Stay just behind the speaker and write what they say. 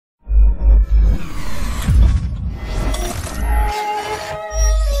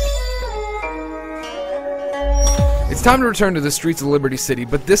It's time to return to the streets of Liberty City,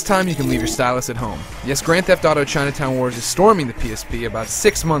 but this time you can leave your stylus at home. Yes, Grand Theft Auto Chinatown Wars is storming the PSP about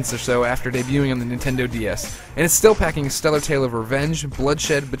 6 months or so after debuting on the Nintendo DS, and it's still packing a stellar tale of revenge,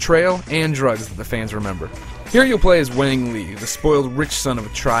 bloodshed, betrayal, and drugs that the fans remember. Here you'll play as Wang Li, the spoiled rich son of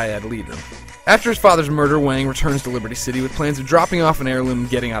a triad leader. After his father's murder, Wang returns to Liberty City with plans of dropping off an heirloom and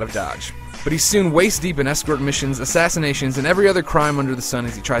getting out of Dodge. But he's soon waist-deep in escort missions, assassinations, and every other crime under the sun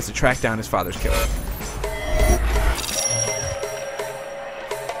as he tries to track down his father's killer.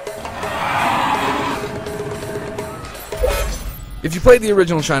 If you played the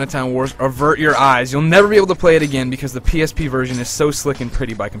original Chinatown Wars, avert your eyes. You'll never be able to play it again because the PSP version is so slick and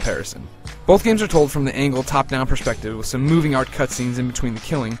pretty by comparison. Both games are told from the angle top-down perspective with some moving art cutscenes in between the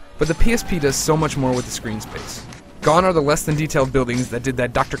killing, but the PSP does so much more with the screen space. Gone are the less than detailed buildings that did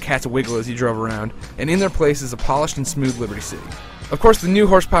that Dr. Katz wiggle as you drove around, and in their place is a polished and smooth Liberty City. Of course, the new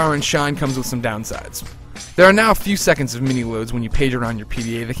horsepower and shine comes with some downsides. There are now a few seconds of mini-loads when you page around your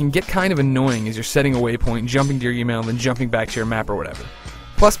PDA that can get kind of annoying as you're setting a waypoint, jumping to your email, and then jumping back to your map or whatever.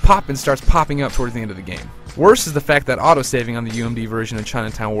 Plus, Poppin starts popping up towards the end of the game. Worse is the fact that autosaving on the UMV version of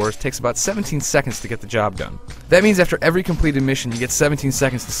Chinatown Wars takes about 17 seconds to get the job done. That means after every completed mission you get 17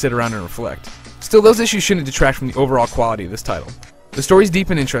 seconds to sit around and reflect. Still, those issues shouldn't detract from the overall quality of this title. The story's deep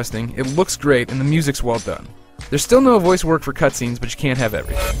and interesting, it looks great, and the music's well done. There's still no voice work for cutscenes, but you can't have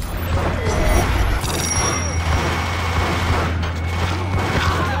everything.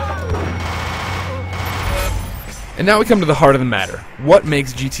 And now we come to the heart of the matter. What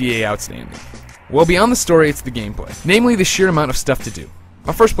makes GTA outstanding? Well, beyond the story, it's the gameplay. Namely, the sheer amount of stuff to do.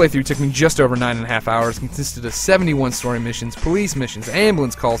 My first playthrough took me just over 9.5 hours, consisted of 71 story missions, police missions,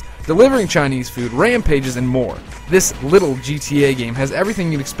 ambulance calls, delivering Chinese food, rampages, and more. This little GTA game has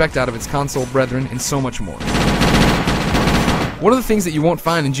everything you'd expect out of its console brethren and so much more. One of the things that you won't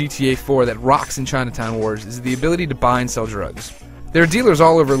find in GTA 4 that rocks in Chinatown Wars is the ability to buy and sell drugs. There are dealers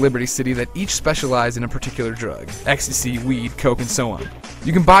all over Liberty City that each specialize in a particular drug. Ecstasy, weed, coke, and so on.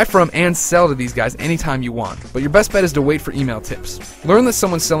 You can buy from and sell to these guys anytime you want, but your best bet is to wait for email tips. Learn that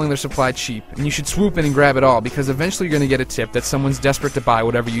someone's selling their supply cheap, and you should swoop in and grab it all because eventually you're going to get a tip that someone's desperate to buy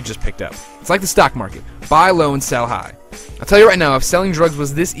whatever you just picked up. It's like the stock market. Buy low and sell high. I'll tell you right now, if selling drugs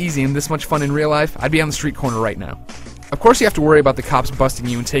was this easy and this much fun in real life, I'd be on the street corner right now. Of course you have to worry about the cops busting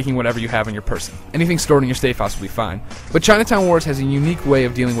you and taking whatever you have on your person. Anything stored in your safe house will be fine. But Chinatown Wars has a unique way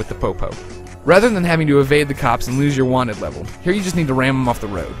of dealing with the popo. Rather than having to evade the cops and lose your wanted level, here you just need to ram them off the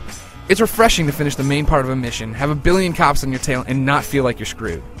road. It's refreshing to finish the main part of a mission, have a billion cops on your tail, and not feel like you're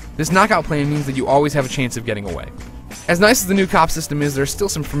screwed. This knockout plan means that you always have a chance of getting away. As nice as the new cop system is, there are still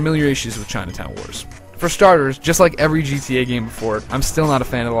some familiar issues with Chinatown Wars. For starters, just like every GTA game before it, I'm still not a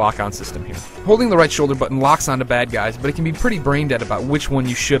fan of the lock-on system here. Holding the right shoulder button locks onto bad guys, but it can be pretty brain-dead about which one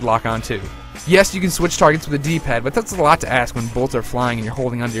you should lock on to. Yes, you can switch targets with a D-pad, but that's a lot to ask when bullets are flying and you're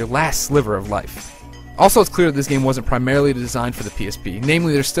holding onto your last sliver of life. Also, it's clear that this game wasn't primarily designed for the PSP,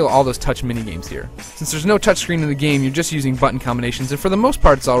 namely there's still all those touch minigames here. Since there's no touchscreen in the game, you're just using button combinations, and for the most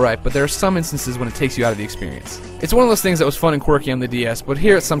part it's alright, but there are some instances when it takes you out of the experience. It's one of those things that was fun and quirky on the DS, but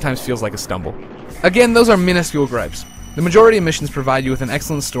here it sometimes feels like a stumble. Again, those are minuscule gripes. The majority of missions provide you with an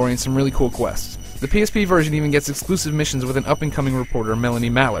excellent story and some really cool quests. The PSP version even gets exclusive missions with an up-and-coming reporter, Melanie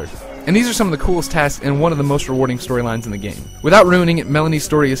Mallard. And these are some of the coolest tasks and one of the most rewarding storylines in the game. Without ruining it, Melanie's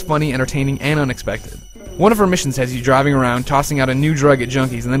story is funny, entertaining, and unexpected. One of her missions has you driving around, tossing out a new drug at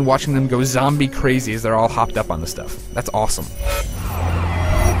junkies, and then watching them go zombie crazy as they're all hopped up on the stuff. That's awesome.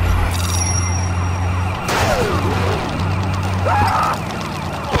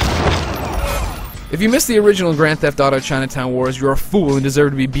 If you missed the original Grand Theft Auto Chinatown Wars, you're a fool and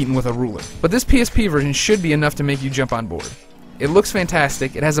deserve to be beaten with a ruler. But this PSP version should be enough to make you jump on board. It looks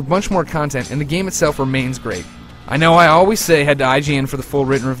fantastic, it has a bunch more content, and the game itself remains great. I know I always say head to IGN for the full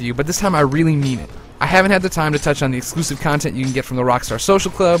written review, but this time I really mean it. I haven't had the time to touch on the exclusive content you can get from the Rockstar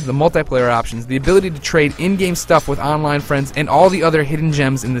Social Club, the multiplayer options, the ability to trade in-game stuff with online friends, and all the other hidden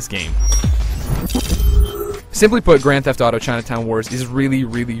gems in this game. Simply put, Grand Theft Auto Chinatown Wars is really,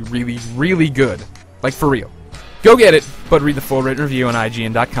 really, really, really good. Like, for real. Go get it, but read the full written review on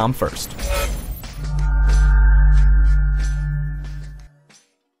IGN.com first.